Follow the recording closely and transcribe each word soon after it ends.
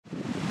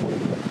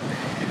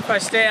I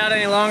stay out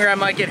any longer, I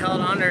might get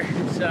held under.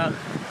 So I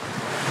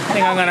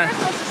think I'm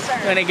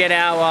gonna get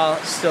out while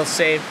it's still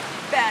safe.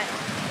 Bet.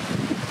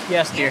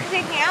 Yes, dear. You have to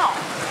take me out.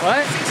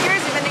 What? 6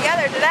 years we've been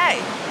together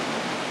today.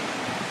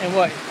 And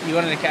what? You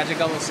wanted to catch a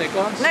couple of sick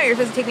ones? No, you're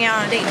supposed to take me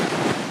out on a date.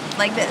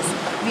 Like this.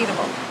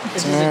 Beautiful.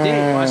 This is a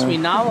date. Watch me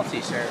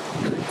novelty, sir.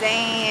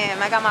 Damn,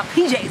 I got my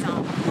PJs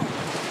on.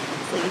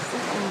 Please.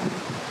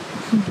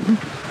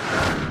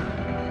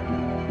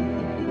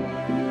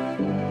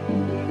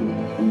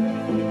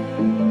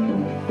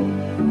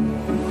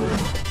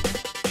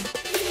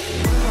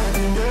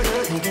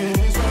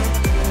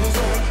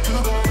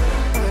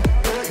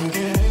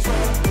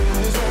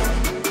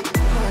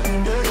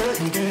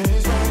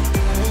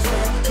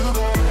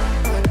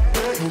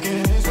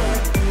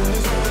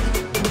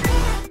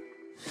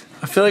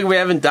 I feel like we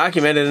haven't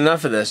documented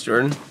enough of this,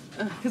 Jordan.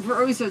 Because we're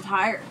always so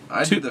tired.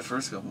 I did the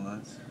first couple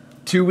nights.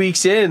 2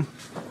 weeks in.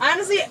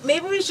 Honestly,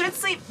 maybe we should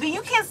sleep, but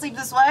you can't sleep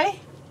this way.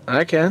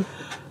 I can.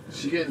 Is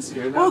she getting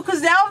scared now? Well,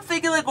 because now I'm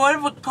thinking, like, what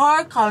if a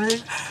car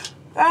comes?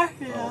 Oh,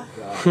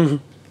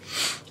 God.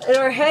 And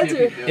our heads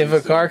are... If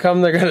a car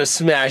comes, they're gonna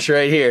smash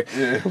right here.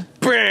 Yeah.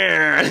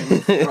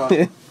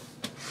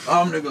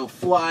 I'm gonna go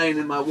flying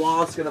and my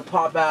wallet's gonna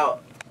pop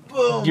out.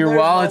 Boom, Your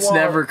wallet's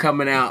never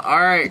coming out. All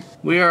right,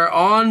 we are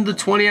on the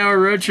 20-hour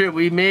road trip.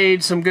 We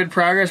made some good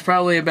progress,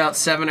 probably about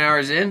 7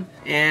 hours in,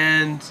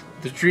 and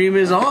the dream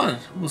is on.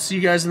 We'll see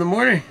you guys in the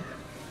morning.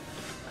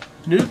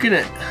 Nuking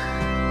it.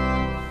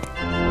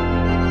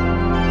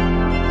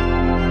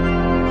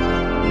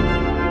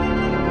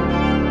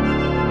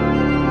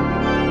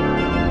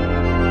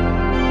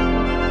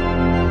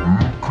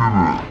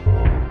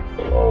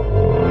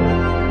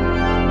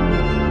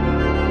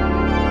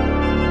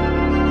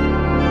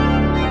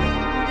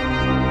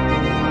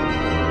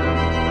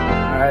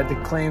 The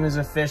claim is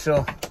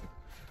official.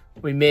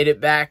 We made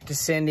it back to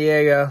San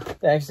Diego.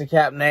 Thanks to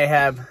Captain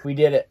Ahab. We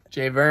did it.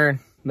 Jay Vern,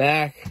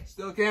 Mac.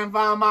 Still can't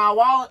find my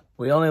wallet.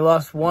 We only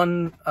lost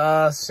one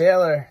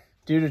sailor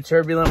due to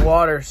turbulent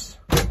waters.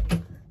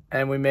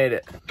 And we made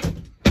it.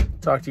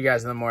 Talk to you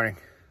guys in the morning.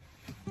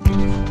 All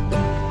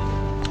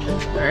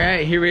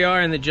right, here we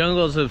are in the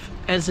jungles of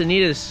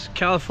Encinitas,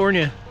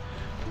 California,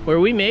 where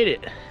we made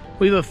it.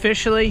 We've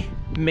officially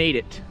made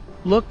it.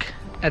 Look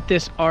at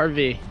this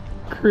RV.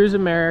 Cruise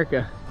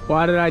America.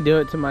 Why did I do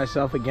it to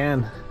myself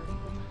again?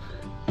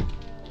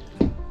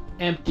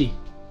 Empty.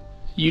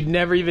 You'd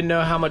never even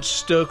know how much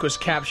stoke was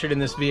captured in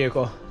this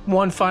vehicle.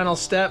 One final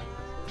step,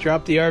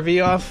 drop the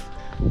RV off,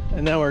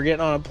 and now we're getting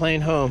on a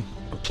plane home.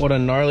 What a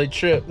gnarly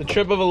trip. The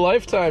trip of a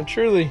lifetime,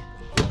 truly.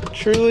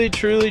 Truly,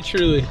 truly,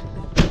 truly.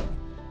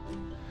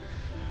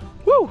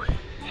 Woo!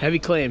 Heavy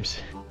claims.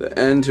 The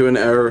end to an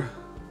era.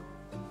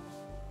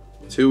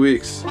 2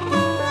 weeks.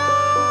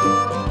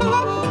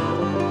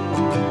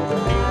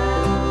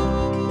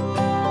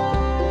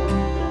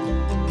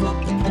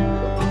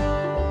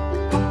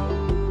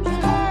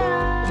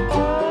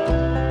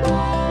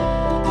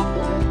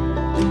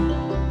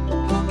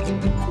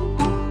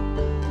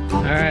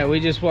 We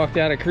just walked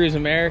out of Cruise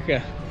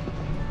America.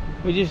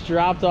 We just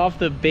dropped off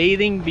the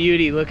bathing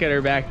beauty. Look at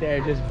her back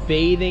there, just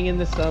bathing in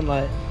the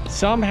sunlight.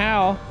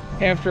 Somehow,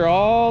 after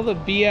all the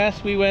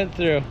BS we went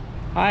through,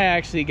 I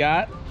actually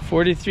got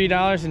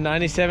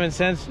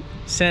 $43.97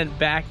 sent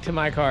back to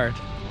my card.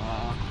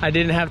 Wow. I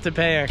didn't have to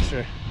pay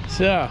extra.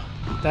 So,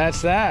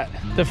 that's that.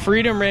 The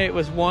freedom rate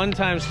was 1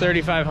 times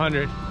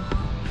 3,500.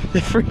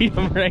 The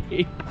freedom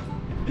rate.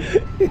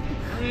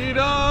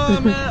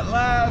 Freedom at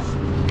last.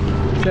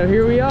 So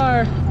here we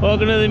are.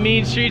 Welcome to the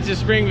mean streets of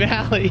Spring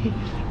Valley.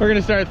 We're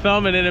gonna start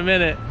thumbing in a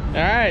minute. All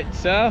right,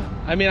 so,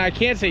 I mean, I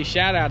can't say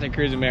shout out to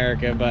Cruise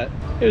America, but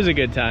it was a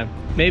good time.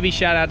 Maybe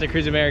shout out to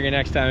Cruise America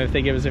next time if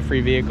they give us a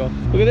free vehicle.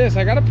 Look at this,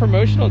 I got a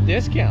promotional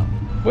discount.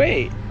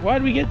 Wait,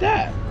 why'd we get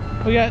that?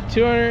 We got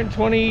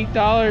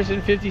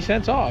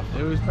 $220.50 off.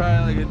 It was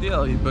probably like a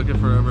deal. You book it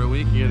for over a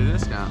week, you get a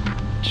discount.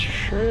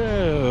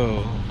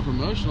 True.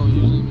 Promotional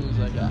usually means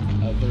like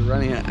they're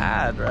running an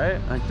ad,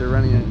 right? Like they're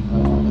running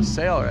a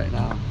sale right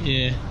now.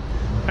 Yeah.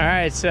 All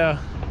right, so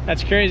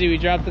that's crazy. We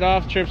dropped it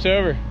off, trip's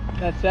over.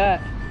 That's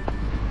that.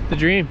 The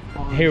dream.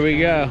 Here we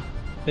go.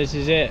 This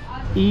is it.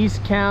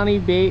 East County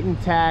Bait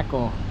and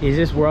Tackle. Is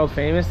this world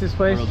famous, this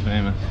place? World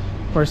famous.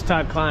 Where's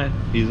Todd Klein?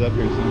 He's up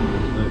here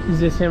somewhere.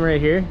 Is this him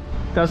right here?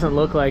 Doesn't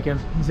look like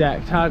him. Is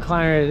that Todd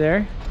Klein right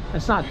there?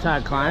 That's not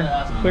Todd Klein.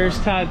 Where's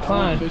Todd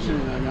Klein? I went fishing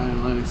with that guy in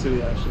Atlantic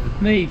City, actually.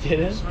 No, you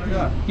didn't.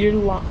 Yeah. You're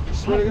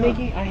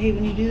making. I hate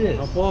when you do this.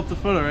 I'll pull up the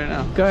photo right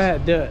now. Go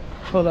ahead, do it.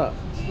 Hold up.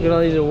 Look at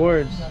all these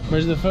awards.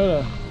 Where's the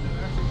photo?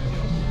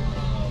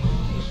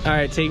 All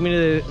right, take me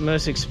to the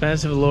most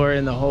expensive lure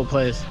in the whole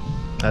place.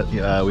 We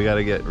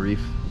gotta get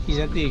reef. He's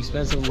at the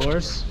expensive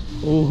lures.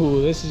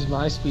 Ooh, this is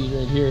my speed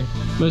right here.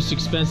 Most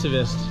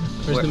expensivest.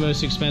 Where's the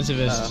most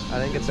expensivest?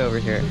 I think it's over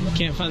here.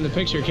 Can't find the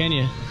picture, can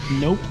you?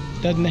 Nope,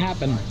 doesn't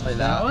happen. Like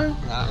that one?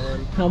 That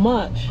one. How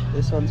much?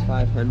 This one's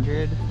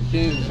 500. You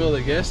can't even fill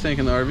the gas tank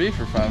in the RV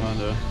for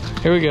 500.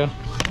 Here we go.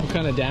 What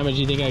kind of damage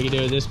do you think I could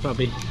do with this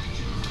puppy?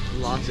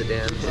 Lots of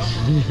damage.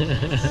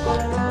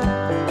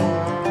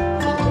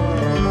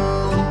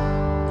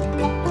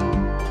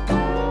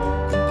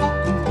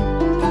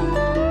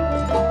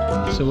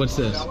 What's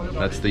this?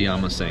 That's the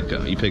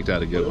Yamasenko. You picked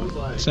out a good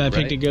one. So I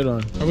picked a good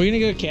one. Are we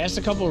gonna go cast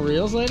a couple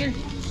reels later?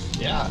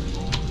 Yeah.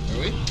 Are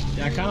we?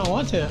 Yeah, I kind of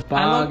want to. I look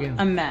Bogging.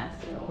 a mess.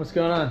 What's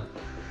going on?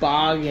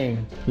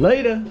 Bogging.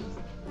 Later.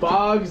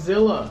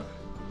 Bogzilla.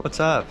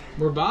 What's up?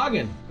 We're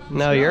bogging.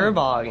 No, you're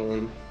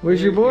bogging.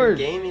 Where's your board?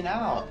 You're gaming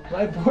out.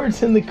 My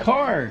board's in the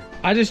car.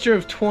 I just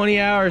drove 20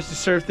 hours to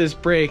surf this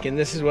break, and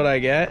this is what I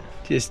get.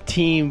 Just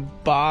Team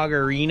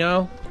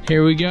Boggerino.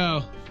 Here we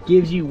go.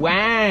 Gives you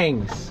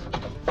wangs.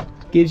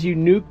 Gives you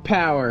nuke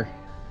power.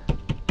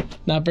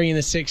 Not bringing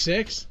the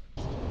 6.6.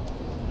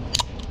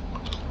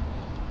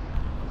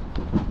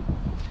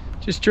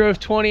 Just drove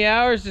 20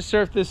 hours to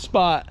surf this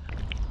spot.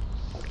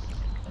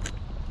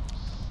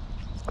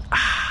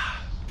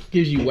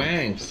 Gives you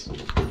wangs.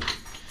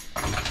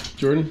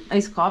 Jordan?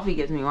 Iced coffee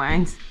gives me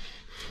wangs.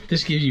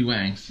 This gives you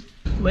wangs.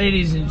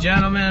 Ladies and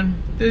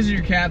gentlemen, this is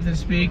your captain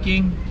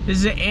speaking. This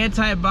is an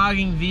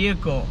anti-bogging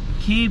vehicle.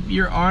 Keep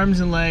your arms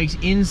and legs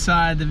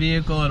inside the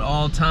vehicle at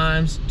all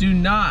times. Do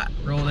not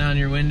roll down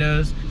your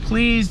windows.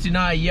 Please do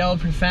not yell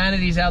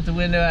profanities out the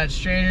window at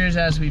strangers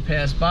as we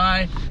pass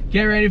by.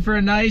 Get ready for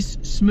a nice,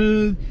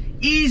 smooth,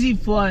 easy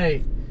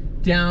flight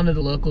down to the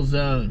local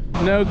zone.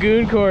 No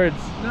goon cords.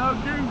 No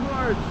goon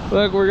cords.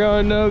 Look, we're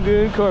going no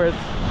goon cords.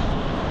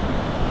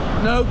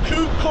 No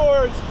kook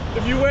cords.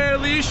 If you wear a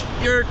leash,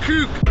 you're a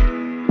kook.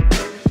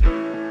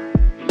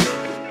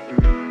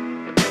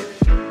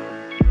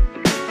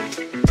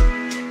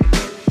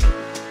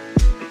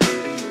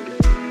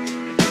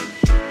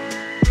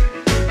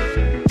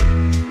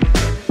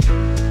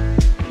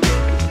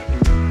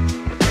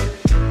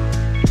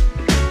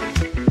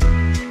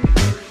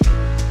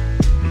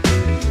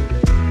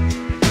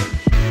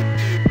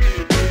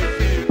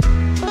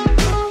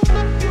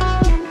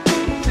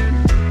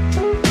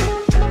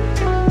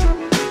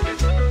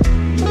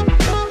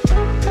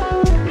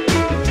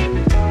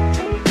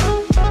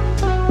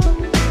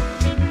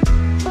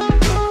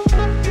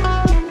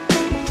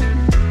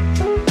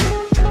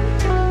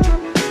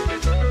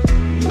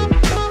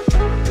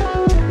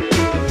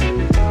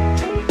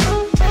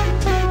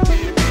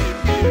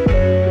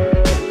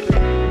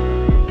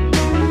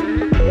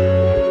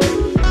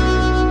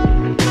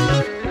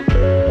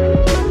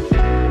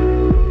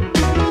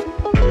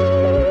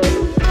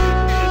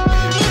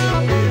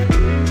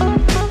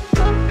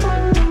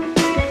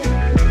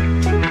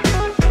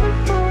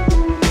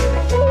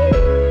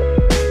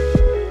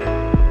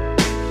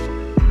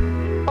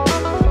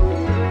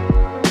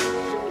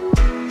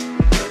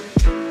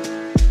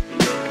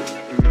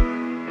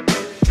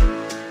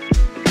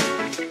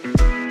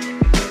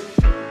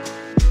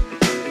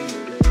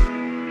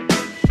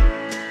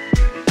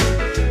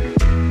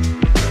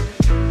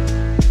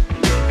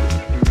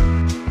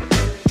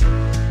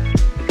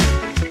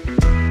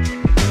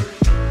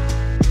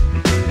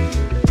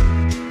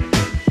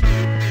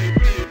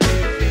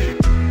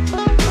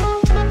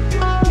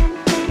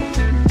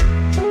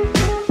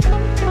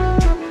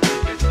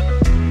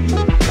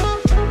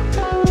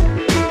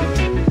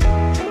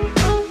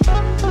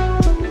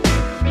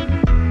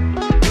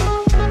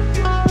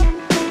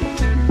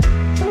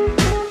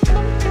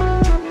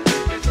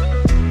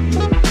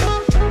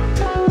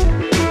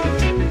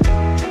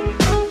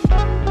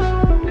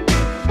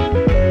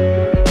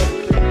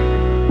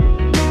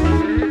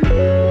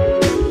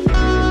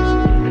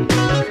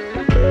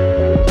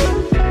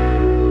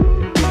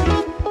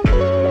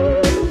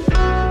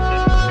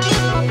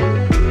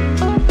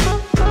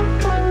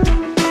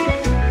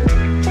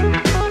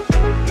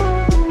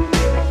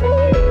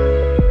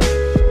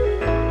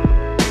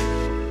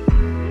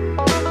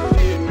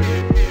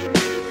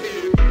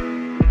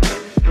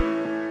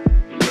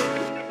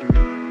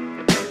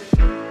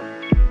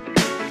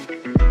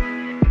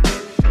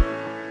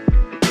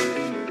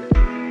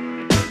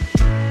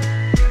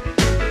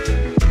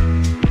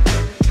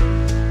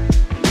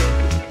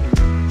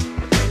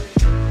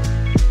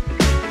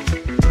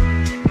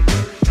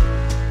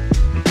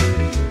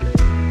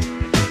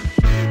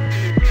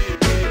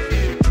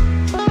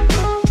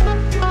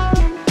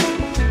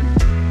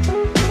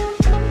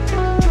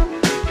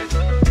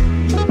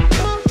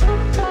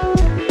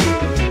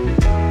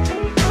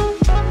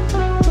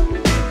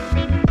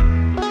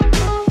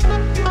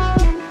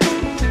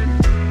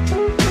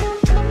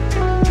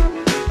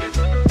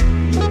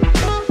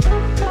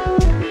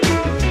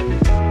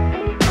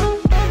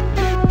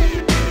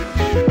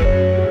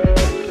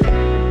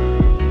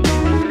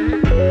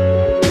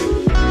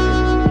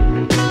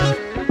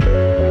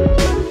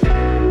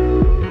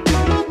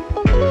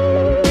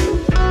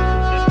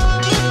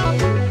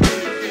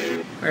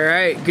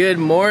 Good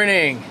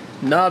morning,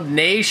 Nub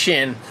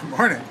Nation. Good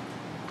morning.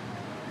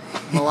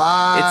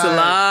 Alive.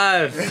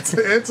 It's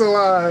alive. It's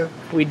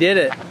alive. We did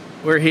it.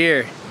 We're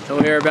here.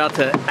 So we are about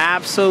to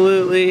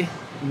absolutely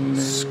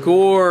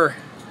score,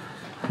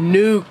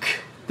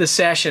 nuke the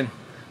session.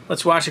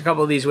 Let's watch a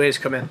couple of these waves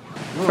come in.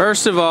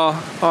 First of all,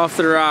 off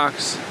the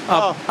rocks,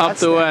 up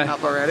the way.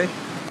 Up already.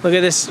 Look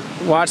at this.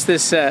 Watch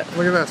this set.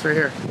 Look at this right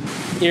here.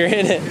 You're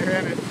in it. You're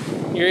in it.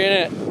 You're in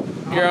it.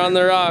 You're on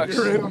the rocks.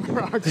 You're right on the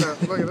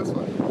rocks. Look at this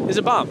one. It's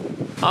a bomb.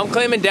 I'm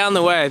claiming down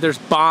the way. There's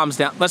bombs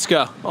down. Let's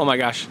go. Oh my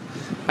gosh.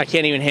 I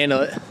can't even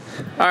handle it.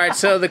 All right,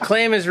 so the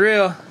claim is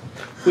real.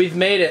 We've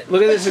made it.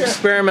 Look at this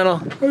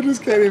experimental. I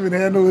just can't even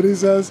handle what he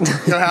says.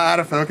 You know how out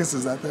of focus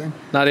is that thing?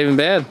 Not even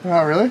bad.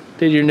 Oh, really?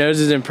 Dude, your nose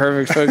is in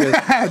perfect focus.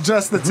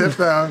 Just the tip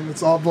though.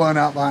 It's all blown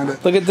out behind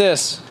it. Look at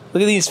this.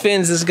 Look at these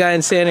fins this guy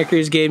in Santa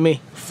Cruz gave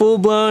me.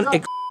 Full-blown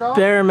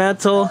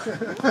experimental. Dude,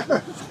 look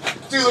at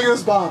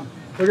this bomb.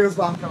 Look at this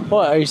bomb coming.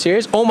 What, are you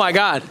serious? Oh my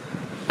God.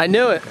 I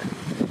knew it.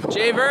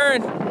 Jay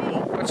Vern.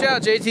 Watch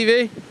out,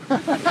 JTV.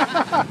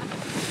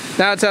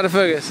 Now it's out of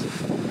focus.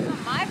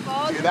 My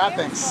fault. Dude, that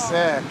thing's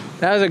sick.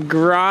 That was a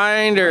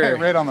grinder.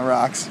 Right on the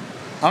rocks.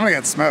 I'm gonna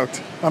get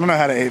smoked. I don't know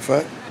how to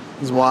 8-foot.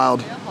 It's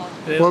wild.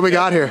 What do we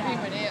got here?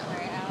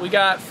 We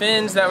got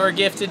fins that were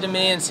gifted to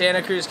me in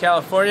Santa Cruz,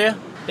 California.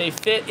 They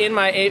fit in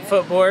my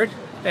 8-foot board.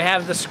 They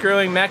have the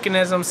screwing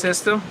mechanism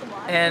system.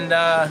 And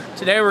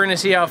today we're gonna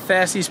see how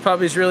fast these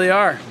puppies really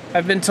are.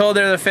 I've been told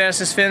they're the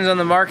fastest fins on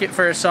the market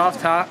for a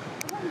soft top.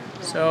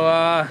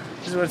 So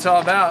this is what it's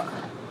all about.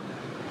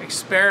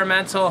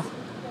 Experimental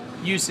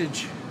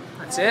usage.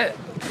 That's it.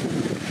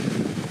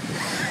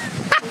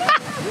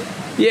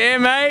 Yeah,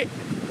 mate.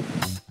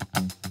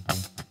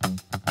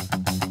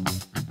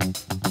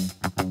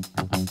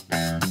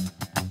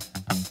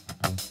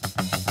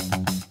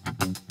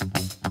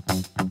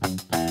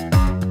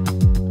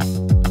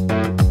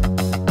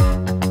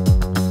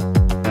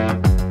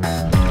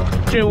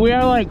 Dude, we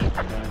are like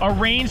a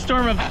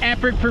rainstorm of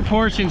epic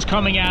proportions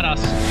coming at us.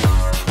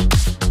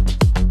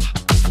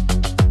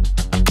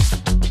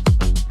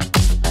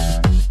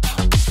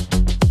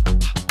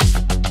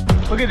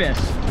 Look at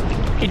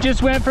this. It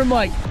just went from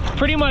like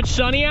pretty much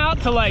sunny out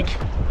to like,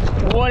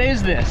 what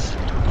is this?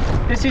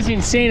 This is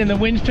insane, and the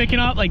wind's picking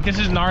up, like this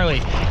is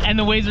gnarly. And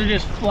the waves are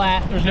just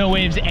flat, there's no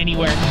waves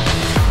anywhere.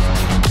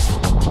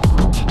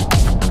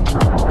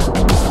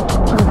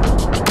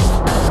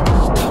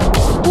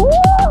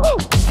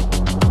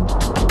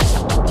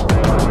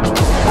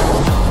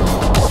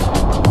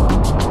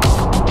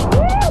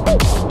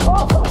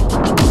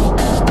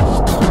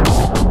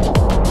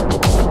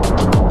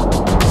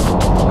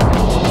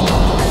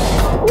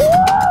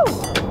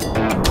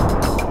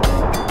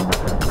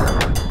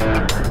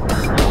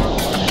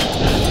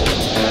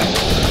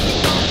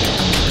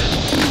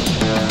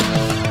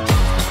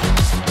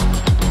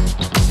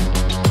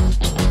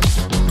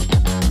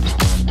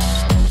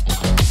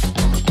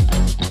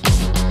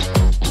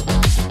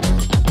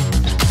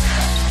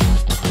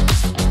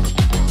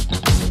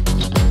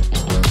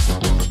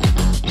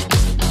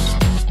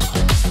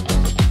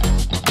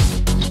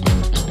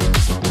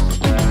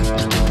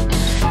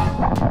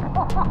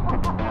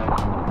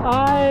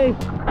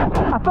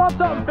 I thought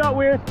something felt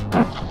weird.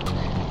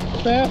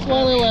 Fast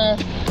while it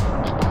lasts.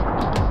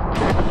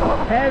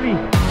 Heavy.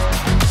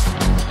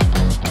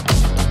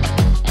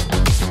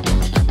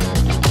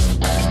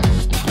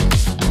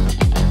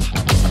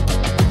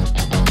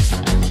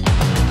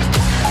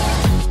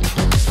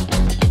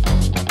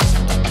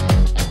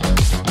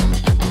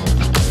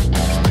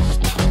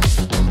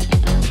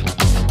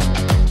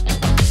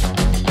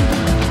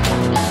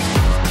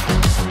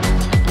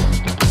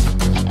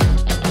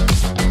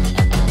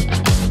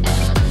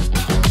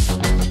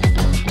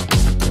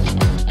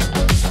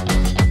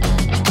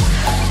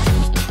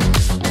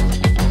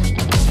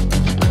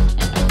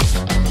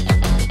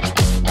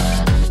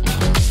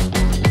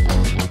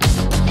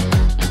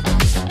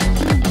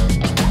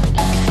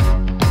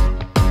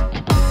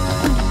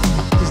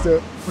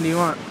 What do you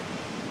want?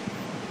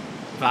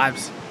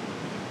 Vibes.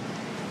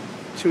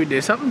 Should we do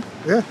something?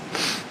 Yeah.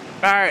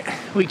 All right,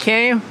 we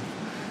came,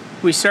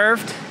 we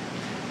surfed.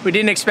 We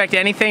didn't expect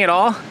anything at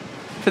all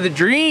for the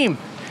dream.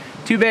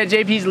 Too bad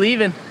JP's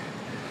leaving,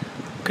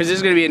 because this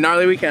is gonna be a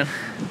gnarly weekend.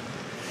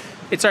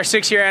 It's our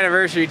 6-year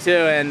anniversary too,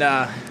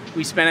 and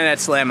we spent it at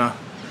Slammo.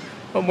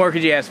 What more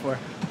could you ask for?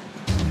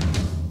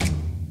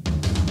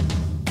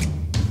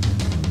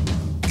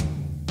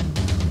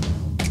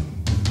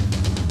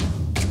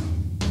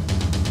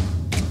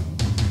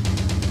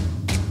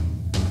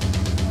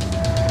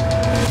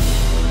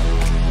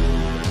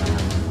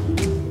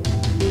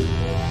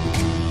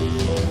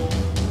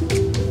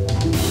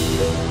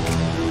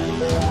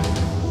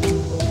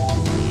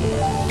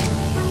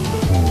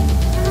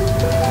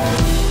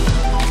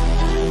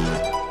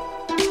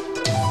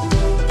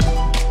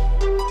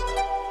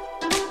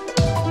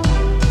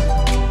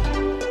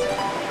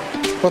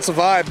 What's the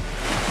vibe?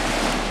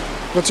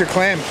 What's your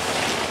claim?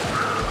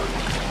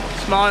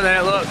 Smaller than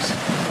it looks.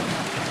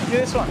 Do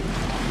this one.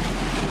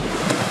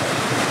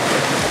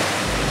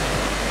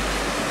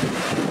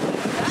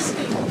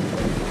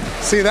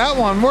 See, that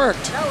one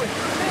worked.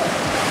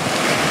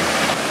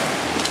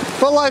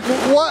 But like,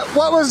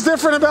 what was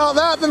different about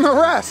that than the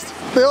rest?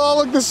 They all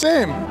look the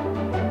same.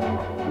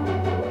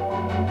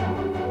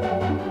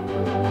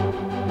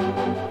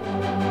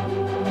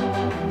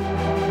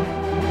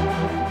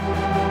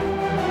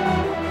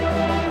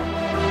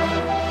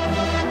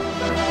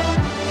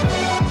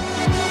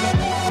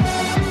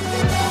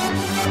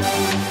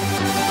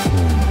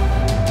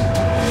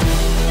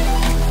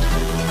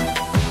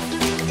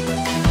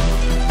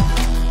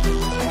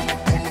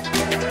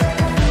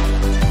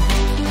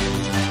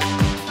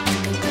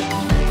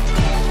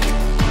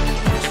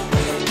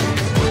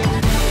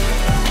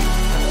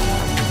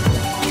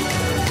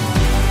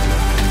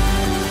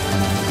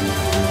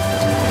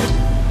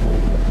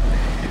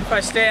 If I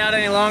stay out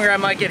any longer, I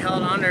might get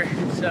held under.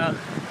 So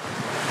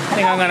I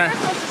think I'm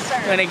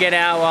gonna get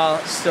out while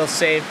it's still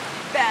safe.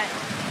 Bet.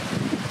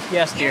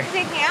 Yes, dear. You have to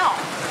take me out.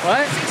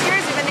 What? 6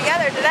 years we've been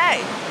together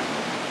today.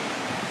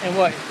 And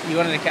what? You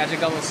wanted to catch a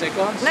couple of sick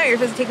ones? No, you're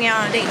supposed to take me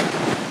out on a date.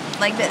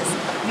 Like this.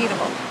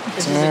 Beautiful.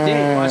 This is a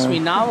date. Watch me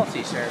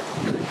novelty, sir.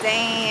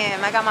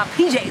 Damn, I got my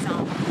PJs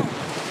on.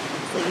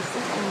 Please.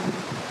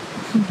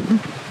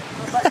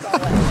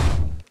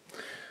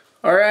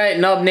 All right,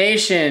 Nub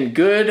Nation.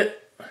 Good.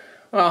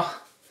 Well,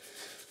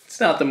 it's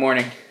not the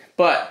morning,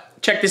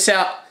 but check this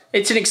out.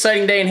 It's an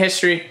exciting day in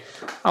history.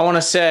 I want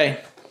to say,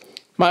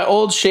 my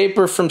old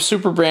shaper from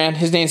Superbrand,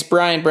 his name's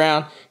Brian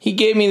Brown, he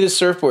gave me this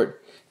surfboard.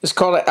 It's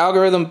called an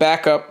Algorithm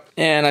Backup,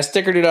 and I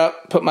stickered it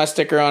up, put my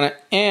sticker on it,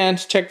 and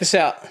check this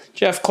out.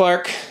 Jeff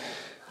Clark,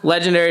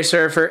 legendary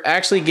surfer,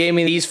 actually gave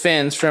me these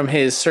fins from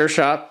his surf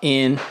shop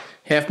in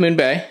Half Moon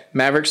Bay,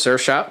 Maverick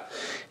Surf Shop,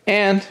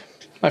 and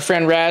my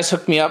friend Raz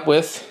hooked me up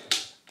with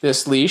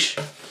this leash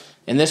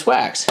and this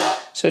wax.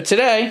 So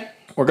today,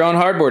 we're going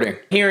hardboarding.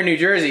 Here in New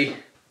Jersey,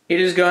 it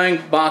is going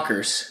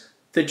bonkers.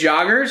 The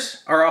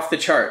joggers are off the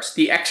charts.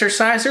 The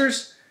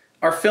exercisers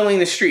are filling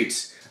the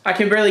streets. I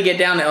can barely get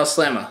down to El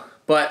Slamo,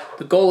 but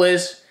the goal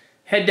is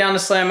head down to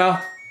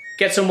Slamo,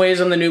 get some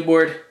waves on the new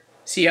board,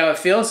 see how it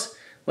feels,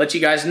 let you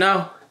guys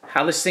know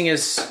how this thing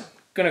is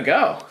gonna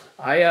go.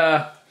 I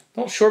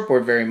don't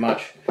shortboard very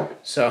much,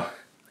 so,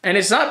 and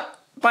it's not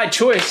by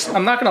choice,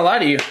 I'm not gonna lie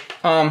to you.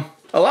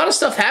 A lot of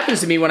stuff happens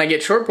to me when I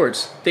get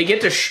shortboards. They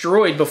get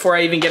destroyed before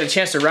I even get a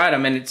chance to ride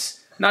them, and it's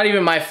not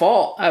even my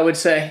fault, I would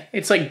say.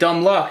 It's like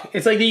dumb luck.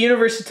 It's like the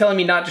universe is telling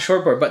me not to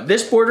shortboard, but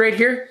this board right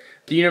here,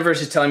 the universe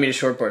is telling me to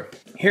shortboard.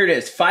 Here it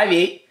is,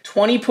 5'8",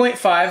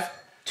 20.5,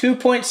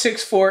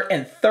 2.64,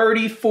 and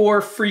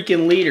 34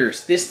 freaking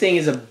liters. This thing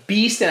is a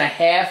beast and a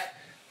half.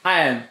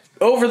 I am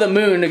over the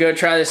moon to go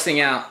try this thing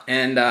out,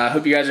 and I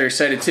hope you guys are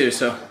excited too.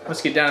 So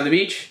let's get down to the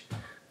beach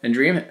and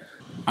dream it.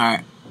 All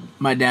right,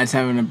 my dad's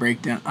having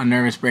a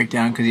nervous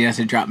breakdown because he has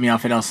to drop me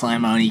off at El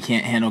Slamo and he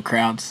can't handle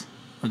crowds.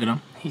 Look at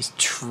him. He's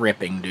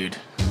tripping, dude.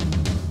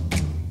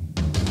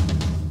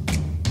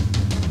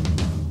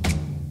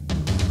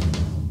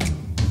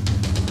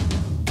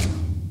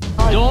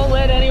 Don't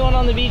let anyone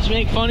on the beach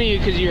make fun of you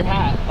because of your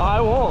hat.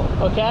 I won't.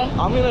 Okay?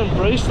 I'm gonna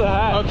embrace the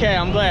hat. Okay,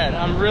 I'm glad.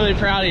 I'm really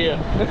proud of you.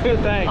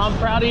 Thanks. I'm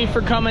proud of you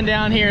for coming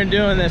down here and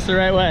doing this the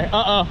right way.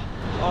 Uh-oh.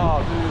 Oh,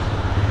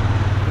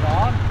 dude. Get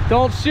on?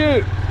 Don't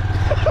shoot.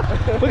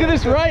 Look at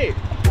this right.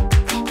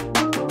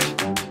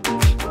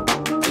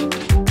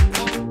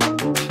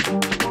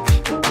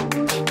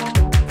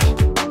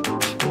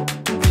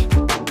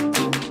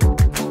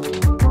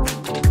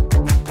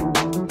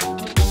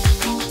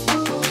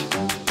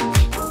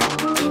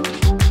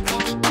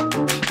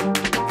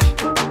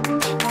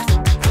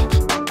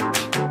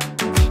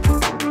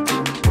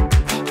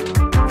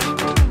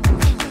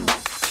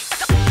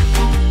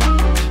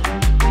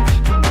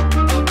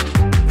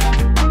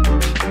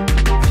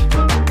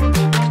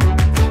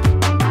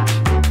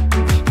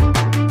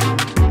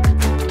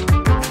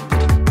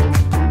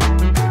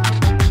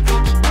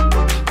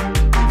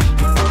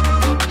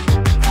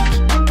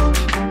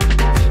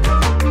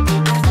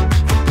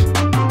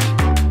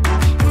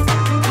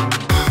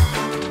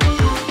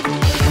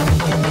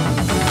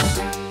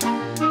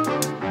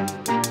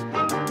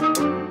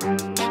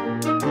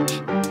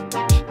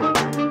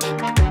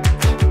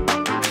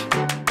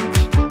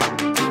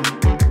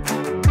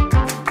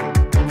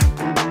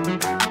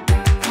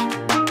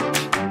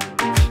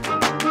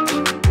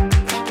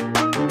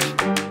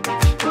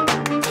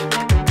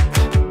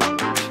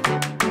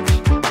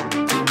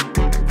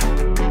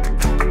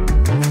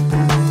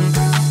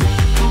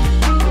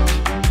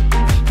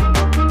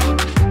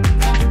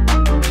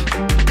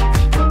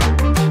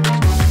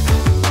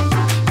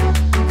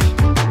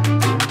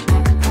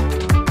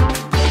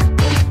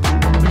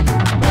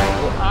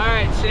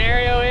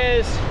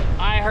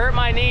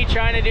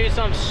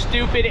 Some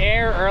stupid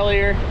air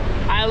earlier.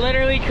 I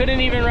literally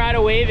couldn't even ride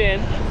a wave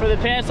in for the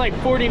past like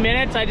 40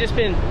 minutes. I just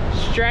been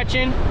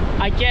stretching.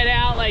 I get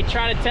out, like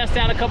try to test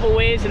out a couple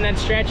waves and then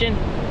stretching.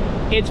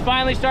 It's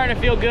finally starting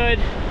to feel good.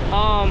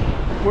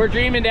 We're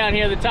dreaming down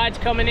here. The tide's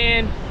coming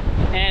in,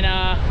 and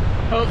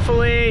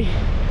hopefully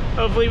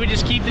we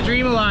just keep the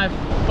dream alive.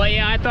 But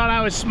yeah, I thought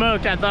I was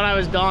smoked. I thought I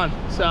was done.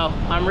 So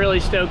I'm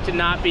really stoked to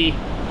not be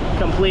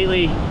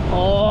completely,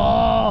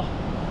 oh,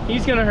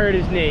 he's gonna hurt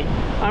his knee.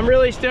 I'm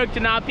really stoked to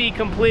not be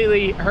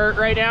completely hurt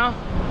right now,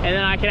 and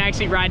then I can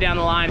actually ride down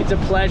the line. It's a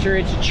pleasure,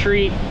 it's a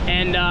treat,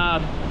 and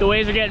the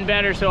waves are getting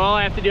better, so all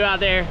I have to do out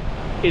there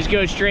is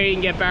go straight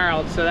and get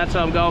barreled, so that's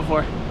what I'm going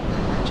for.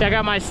 Check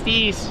out my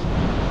steez.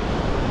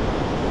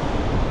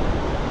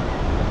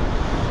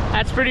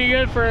 That's pretty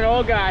good for an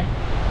old guy.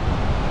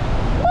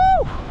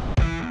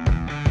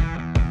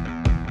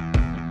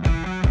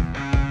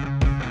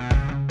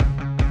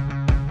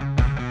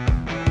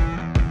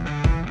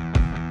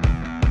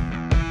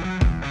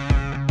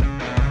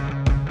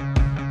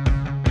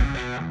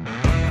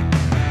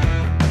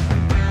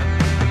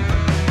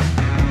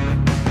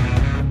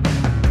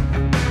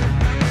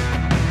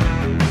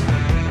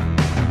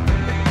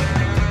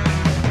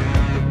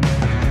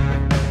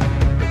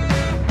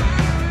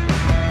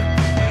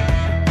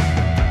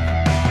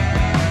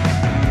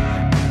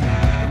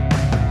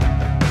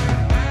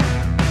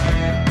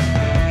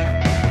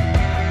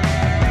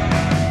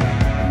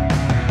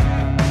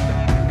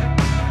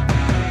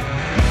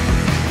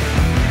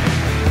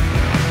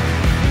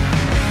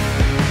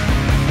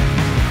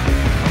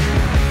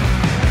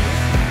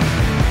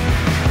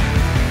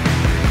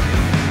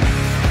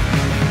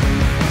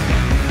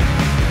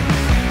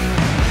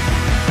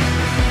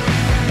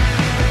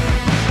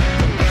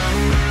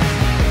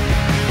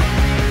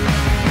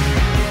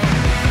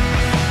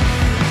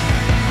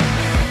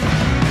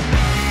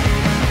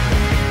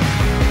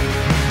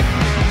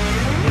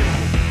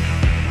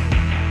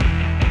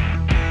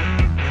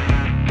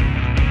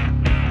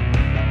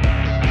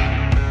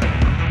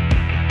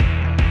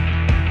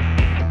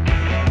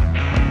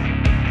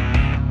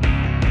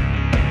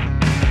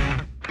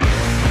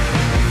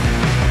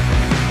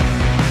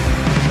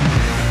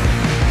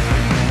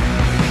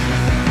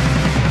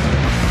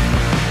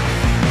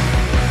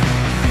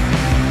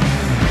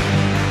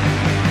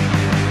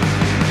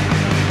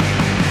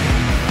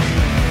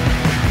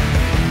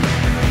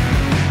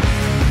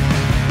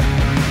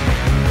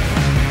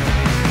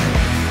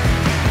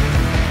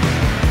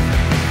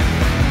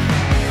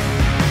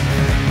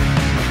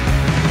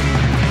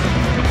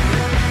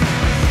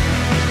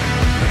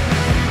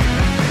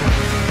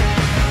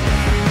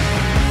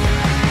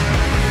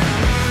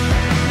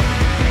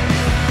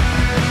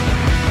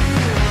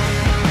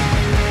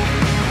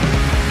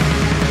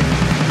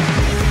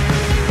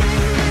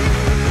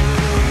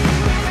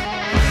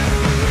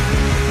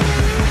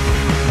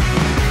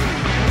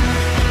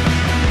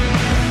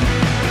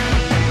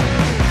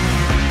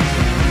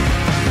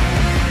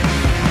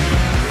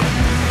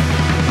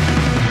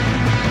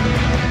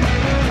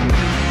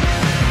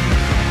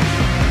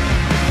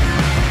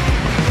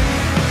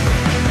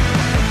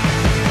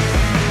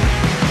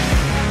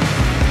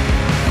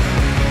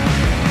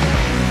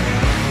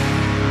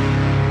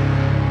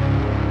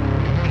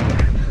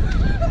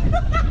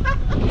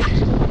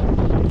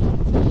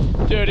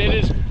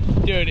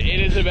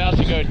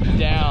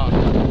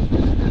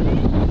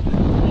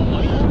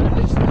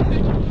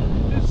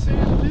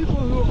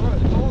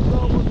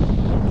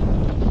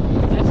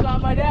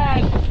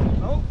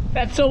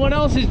 That's someone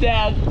else's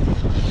dad.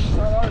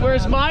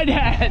 Where's my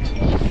dad?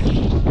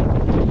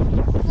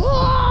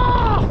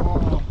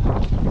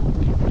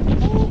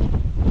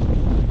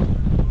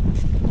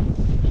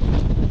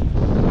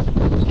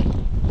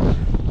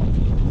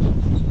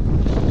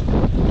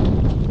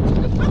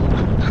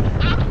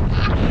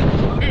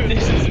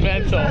 This is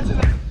mental.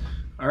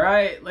 All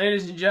right,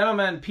 ladies and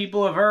gentlemen,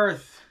 people of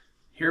Earth,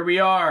 here we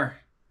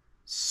are.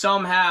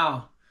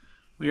 Somehow,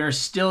 we are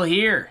still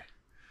here.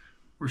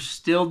 We're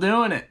still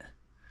doing it.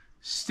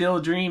 Still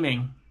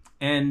dreaming.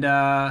 And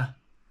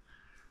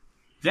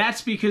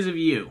that's because of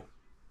you.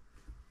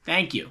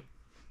 Thank you.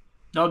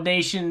 Dub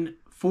Nation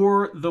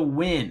for the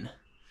win.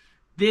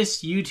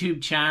 This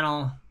YouTube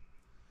channel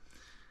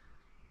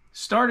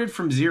started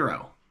from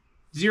zero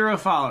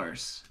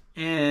followers.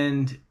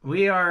 And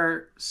we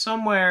are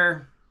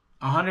somewhere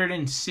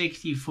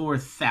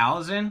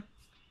 164,000.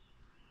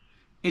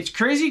 It's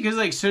crazy because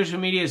like social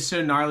media is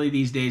so gnarly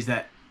these days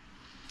that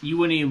you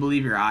wouldn't even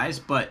believe your eyes,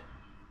 but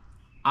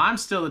I'm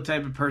still the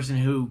type of person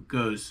who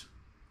goes,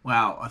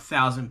 wow,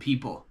 1,000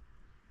 people.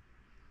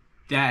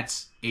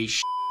 That's a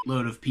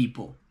load of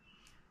people.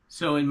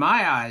 So in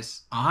my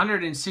eyes,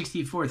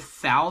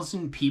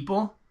 164,000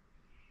 people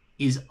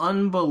is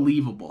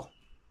unbelievable.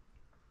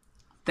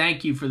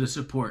 Thank you for the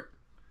support.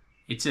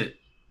 It's an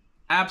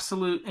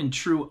absolute and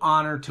true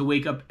honor to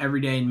wake up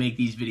every day and make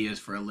these videos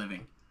for a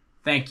living.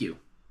 Thank you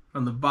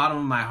from the bottom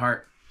of my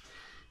heart.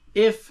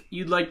 If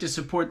you'd like to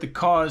support the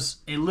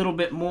cause a little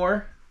bit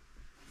more,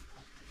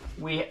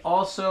 we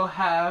also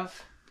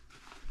have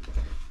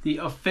the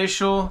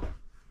official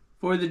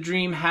For the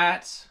Dream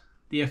hats,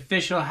 the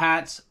official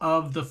hats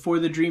of the For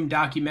the Dream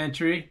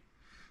documentary.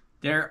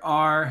 There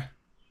are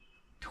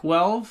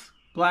 12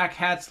 black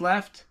hats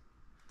left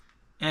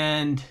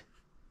and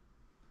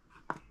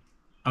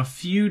a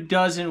few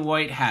dozen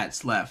white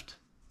hats left.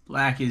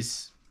 Black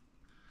is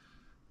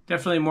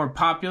definitely more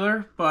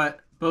popular, but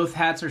both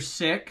hats are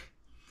sick.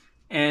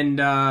 And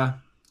I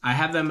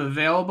have them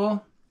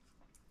available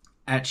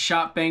at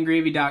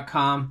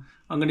shopbanggravy.com.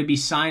 I'm going to be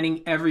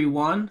signing every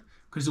one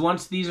because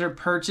once these are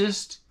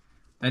purchased,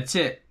 that's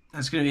it.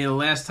 That's going to be the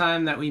last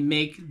time that we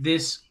make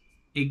this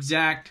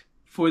exact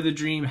For the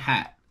Dream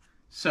hat.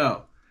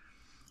 So,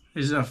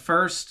 this is a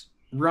first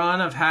run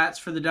of hats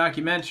for the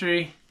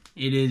documentary.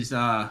 It is,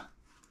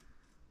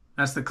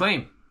 that's the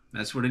claim.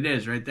 That's what it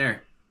is right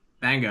there.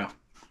 Bango.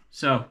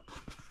 So,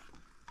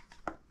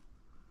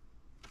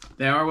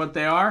 they are what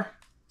they are.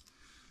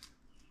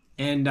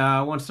 And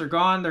once they're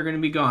gone, they're going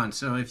to be gone.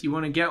 So if you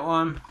want to get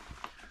one,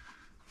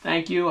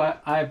 thank you.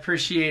 I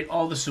appreciate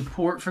all the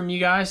support from you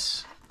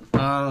guys.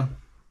 Now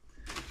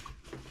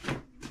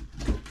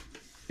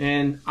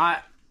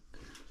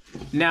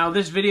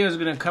this video is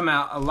going to come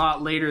out a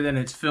lot later than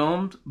it's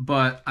filmed,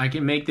 but I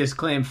can make this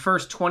claim.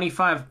 First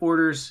 25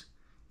 orders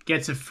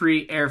gets a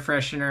free air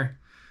freshener.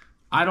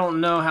 I don't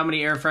know how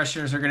many air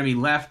fresheners are going to be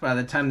left by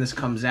the time this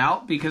comes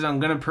out because I'm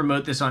going to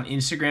promote this on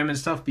Instagram and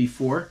stuff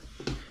before.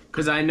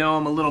 Because I know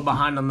I'm a little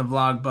behind on the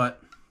vlog,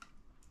 but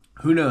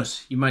who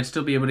knows? You might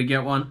still be able to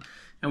get one.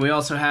 And we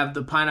also have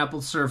the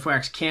pineapple surf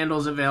wax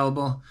candles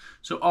available.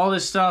 So all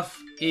this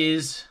stuff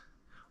is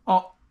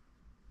all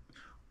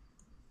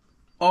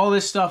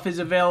this stuff is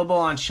available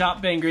on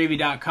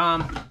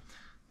shopbanggravy.com.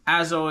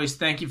 As always,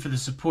 thank you for the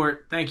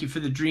support. Thank you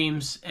for the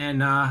dreams.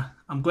 And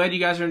I'm glad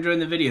you guys are enjoying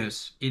the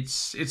videos.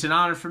 It's an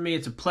honor for me.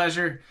 It's a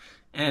pleasure.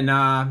 And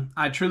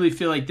I truly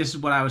feel like this is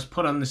what I was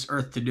put on this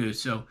earth to do.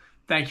 So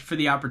thank you for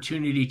the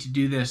opportunity to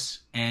do this.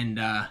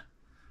 And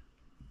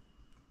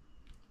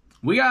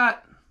we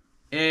got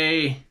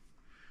a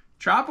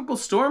tropical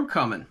storm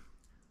coming.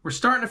 We're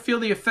starting to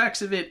feel the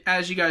effects of it,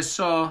 as you guys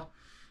saw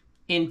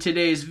in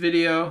today's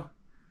video.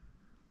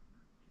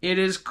 It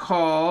is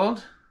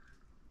called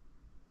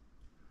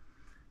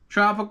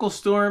Tropical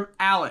Storm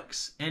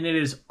Alex, and it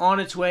is on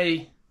its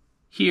way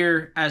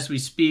here as we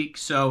speak.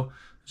 So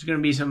there's going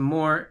to be some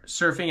more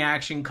surfing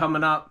action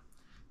coming up.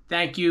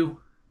 Thank you.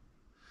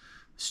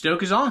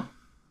 Stoke is on.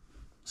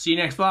 See you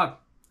next vlog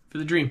for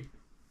the dream.